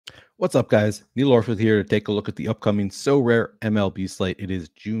What's up, guys? Neil Orfield here to take a look at the upcoming Sorare MLB slate. It is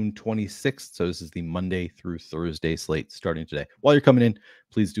June 26th, so this is the Monday through Thursday slate starting today. While you're coming in,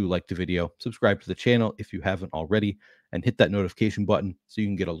 please do like the video, subscribe to the channel if you haven't already, and hit that notification button so you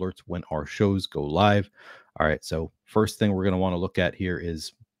can get alerts when our shows go live. All right, so first thing we're going to want to look at here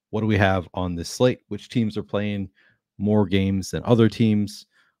is what do we have on this slate? Which teams are playing more games than other teams?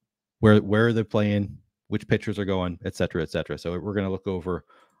 Where are they playing? Which pitchers are going, et cetera, et cetera. So we're going to look over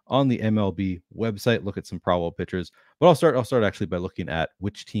on the MLB website, look at some probable pitchers. But I'll start actually by looking at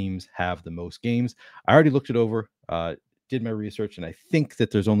which teams have the most games. I already looked it over, did my research, and I think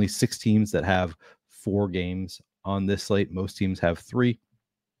that there's only 6 teams that have 4 games on this slate. Most teams have 3.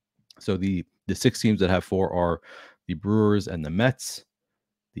 So the 6 teams that have 4 are the Brewers and the Mets,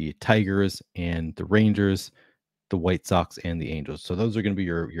 the Tigers and the Rangers, the White Sox, and the Angels. So those are going to be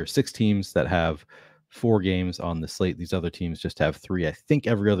your 6 teams that have 4 games on the slate. These other teams just have 3. I think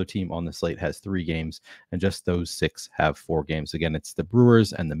every other team on the slate has 3 games, and just those 6 have 4 games. Again, it's the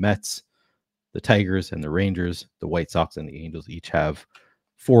Brewers and the Mets, the Tigers and the Rangers, the White Sox and the Angels each have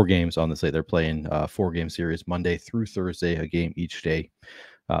 4 games on the slate. They're playing 4-game series Monday through Thursday, a game each day.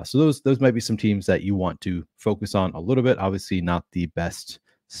 So those might be some teams that you want to focus on a little bit. Obviously, not the best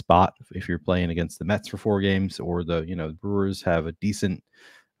spot if you're playing against the Mets for 4 games, or the Brewers have a decent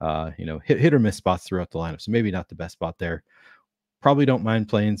hit or miss spots throughout the lineup. So maybe not the best spot there. Probably don't mind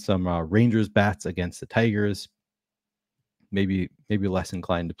playing some Rangers bats against the Tigers. Maybe less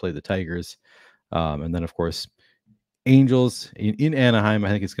inclined to play the Tigers. And then of course, Angels in Anaheim. I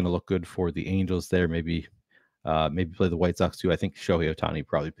think it's going to look good for the Angels there. Maybe play the White Sox too. I think Shohei Ohtani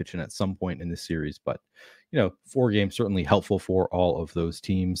probably pitching at some point in this series, but 4 games certainly helpful for all of those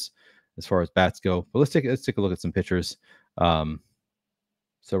teams as far as bats go. But let's take a look at some pitchers.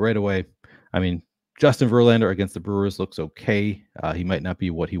 So right away, I mean, Justin Verlander against the Brewers looks okay. He might not be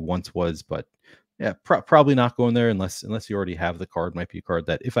what he once was, but yeah, probably not going there unless you already have the card. Might be a card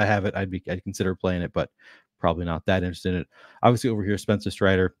that if I have it, I'd consider playing it, but probably not that interested in it. Obviously, over here, Spencer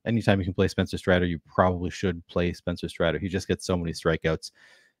Strider. Anytime you can play Spencer Strider, you probably should play Spencer Strider. He just gets so many strikeouts.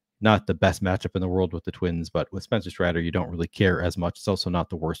 Not the best matchup in the world with the Twins, but with Spencer Strider, you don't really care as much. It's also not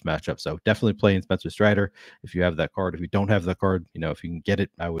the worst matchup. So definitely playing Spencer Strider if you have that card. If you don't have the card, if you can get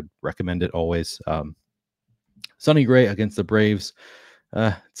it, I would recommend it always. Sonny Gray against the Braves.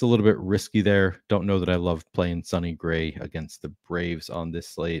 It's a little bit risky there. Don't know that I love playing Sonny Gray against the Braves on this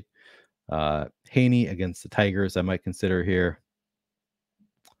slate. Haney against the Tigers, I might consider here.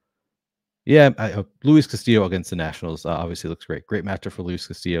 Yeah, Luis Castillo against the Nationals obviously looks great. Great matchup for Luis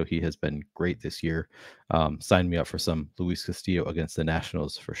Castillo. He has been great this year. Sign me up for some Luis Castillo against the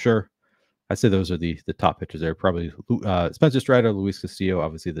Nationals for sure. I'd say those are the top pitchers there. Probably Spencer Strider, Luis Castillo,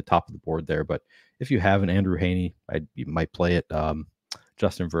 obviously the top of the board there. But if you have an Andrew Haney, you might play it.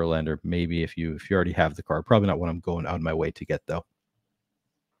 Justin Verlander, maybe if you already have the card. Probably not what I'm going out of my way to get, though.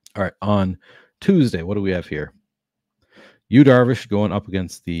 All right, on Tuesday, what do we have here? Yu Darvish going up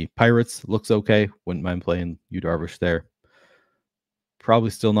against the Pirates. Looks okay. Wouldn't mind playing Yu Darvish there. Probably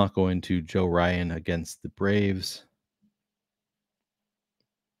still not going to Joe Ryan against the Braves.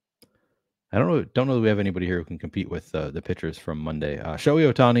 I don't know that we have anybody here who can compete with the pitchers from Monday. Shohei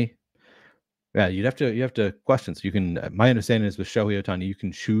Ohtani. Yeah, you have to question. So you can. My understanding is with Shohei Ohtani, you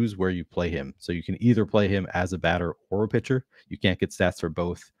can choose where you play him. So you can either play him as a batter or a pitcher. You can't get stats for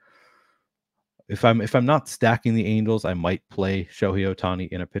both. If I'm not stacking the Angels, I might play Shohei Ohtani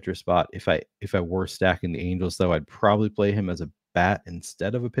in a pitcher spot. If I were stacking the Angels, though, I'd probably play him as a bat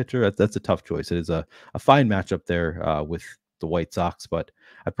instead of a pitcher. That's a tough choice. It is a fine matchup there with the White Sox, but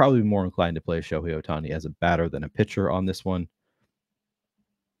I'd probably be more inclined to play Shohei Ohtani as a batter than a pitcher on this one.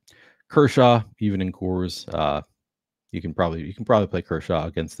 Kershaw, even in Coors, you can probably play Kershaw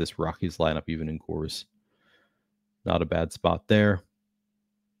against this Rockies lineup, even in Coors. Not a bad spot there.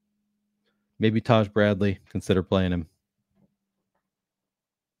 Maybe Taj Bradley, consider playing him.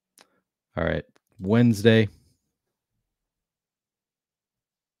 All right, Wednesday.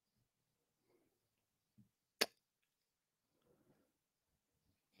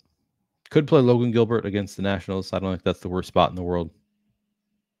 Could play Logan Gilbert against the Nationals. I don't think that's the worst spot in the world.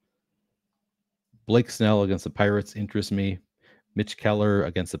 Blake Snell against the Pirates interests me. Mitch Keller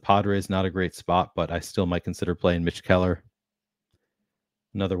against the Padres, not a great spot, but I still might consider playing Mitch Keller.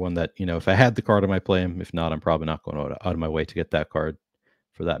 Another one that, if I had the card, I might play him. If not, I'm probably not going out of my way to get that card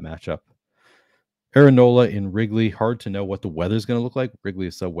for that matchup. Aaron Nola in Wrigley. Hard to know what the weather's going to look like. Wrigley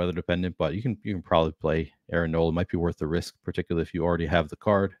is so weather dependent, but you can probably play Aaron Nola. Might be worth the risk, particularly if you already have the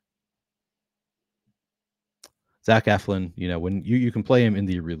card. Zach Eflin, when you can play him in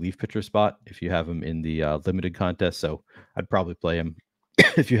the relief pitcher spot if you have him in the limited contest. So I'd probably play him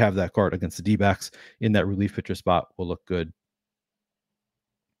if you have that card against the D-backs in that relief pitcher spot will look good.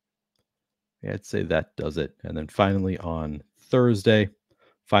 Yeah, I'd say that does it. And then finally on Thursday,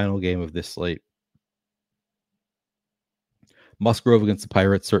 final game of this slate, Musgrove against the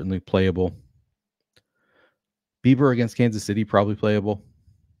Pirates, certainly playable. Bieber against Kansas City, probably playable.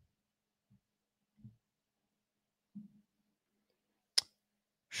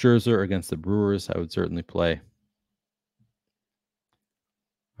 Scherzer against the Brewers, I would certainly play.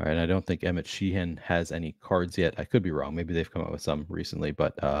 All right, and I don't think Emmett Sheehan has any cards yet. I could be wrong. Maybe they've come out with some recently,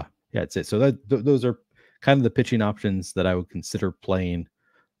 but yeah, that's it. So those are kind of the pitching options that I would consider playing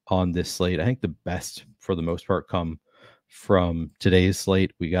on this slate. I think the best, for the most part, come from today's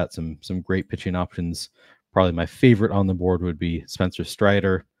slate. We got some great pitching options. Probably my favorite on the board would be Spencer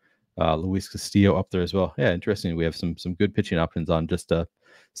Strider, Luis Castillo up there as well. Yeah, interesting. We have some good pitching options on just a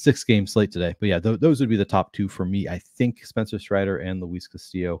 6-game slate today. But yeah, those would be the top two for me. I think Spencer Strider and Luis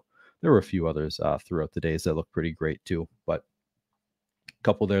Castillo. There were a few others throughout the days that look pretty great too, but a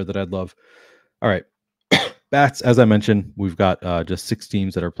couple there that I'd love. All right. Bats, as I mentioned, we've got just 6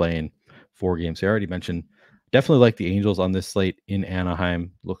 teams that are playing 4 games. I already mentioned, definitely like the Angels on this slate in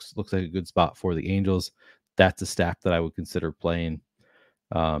Anaheim. Looks like a good spot for the Angels. That's a stack that I would consider playing.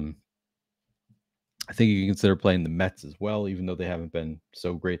 I think you can consider playing the Mets as well, even though they haven't been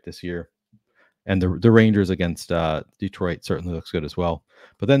so great this year. And the Rangers against Detroit certainly looks good as well.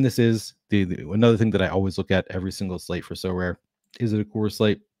 But then this is another thing that I always look at every single slate for So Rare. Is it a Coors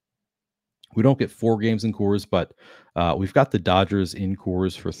slate? We don't get 4 games in Coors, but we've got the Dodgers in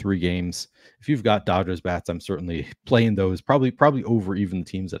Coors for 3 games. If you've got Dodgers bats, I'm certainly playing those, probably over even the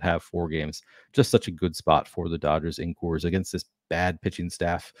teams that have 4 games. Just such a good spot for the Dodgers in Coors against this bad pitching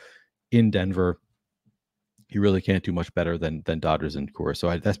staff in Denver. You really can't do much better than Dodgers in Coors.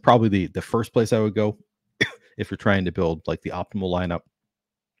 So that's probably the first place I would go if you're trying to build like the optimal lineup.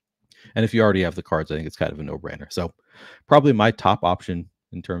 And if you already have the cards, I think it's kind of a no-brainer. So probably my top option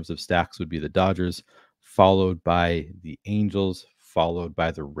in terms of stacks would be the Dodgers, followed by the Angels, followed by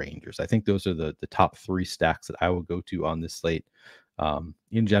the Rangers. I think those are the top 3 stacks that I would go to on this slate.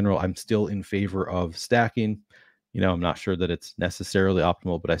 In general, I'm still in favor of stacking. I'm not sure that it's necessarily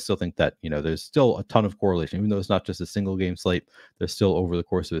optimal, but I still think that, there's still a ton of correlation. Even though it's not just a single game slate, there's still over the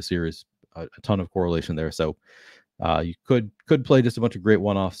course of a series, a ton of correlation there. So you could play just a bunch of great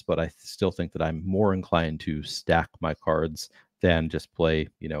one-offs, but I still think that I'm more inclined to stack my cards than just play,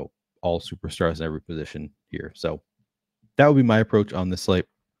 all superstars in every position here. So that would be my approach on this slate.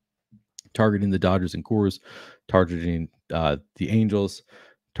 Targeting the Dodgers and Coors, targeting the Angels,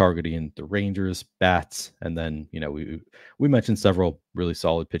 targeting the Rangers, bats, and then we mentioned several really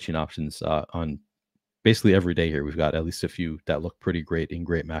solid pitching options on basically every day here. We've got at least a few that look pretty great in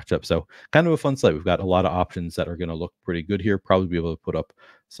great matchups. So kind of a fun slate. We've got a lot of options that are going to look pretty good here. Probably be able to put up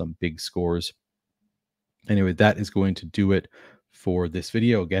some big scores. Anyway, that is going to do it for this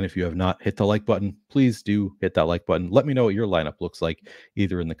video. Again, if you have not hit the like button, please do hit that like button. Let me know what your lineup looks like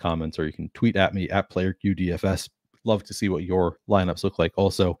either in the comments, or you can tweet at me at PlayerQDFS. Love to see what your lineups look like.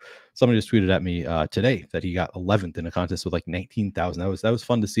 Also, somebody just tweeted at me today that he got 11th in a contest with like 19,000. That was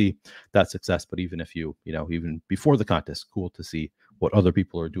fun to see that success. But even if even before the contest, cool to see what other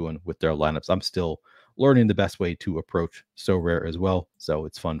people are doing with their lineups. I'm still learning the best way to approach So Rare as well. So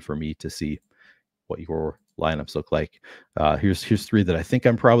it's fun for me to see what your lineups look like. Here's 3 that I think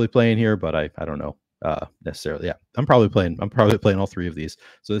I'm probably playing here, but I don't know necessarily. Yeah, I'm probably playing all 3 of these.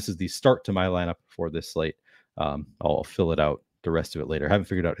 So this is the start to my lineup for this slate. I'll fill it out the rest of it later. I haven't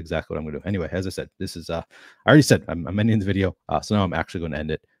figured out exactly what I'm going to do. Anyway, as I said, this is I already said I'm ending the video. So now I'm actually going to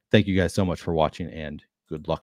end it. Thank you guys so much for watching, and good luck.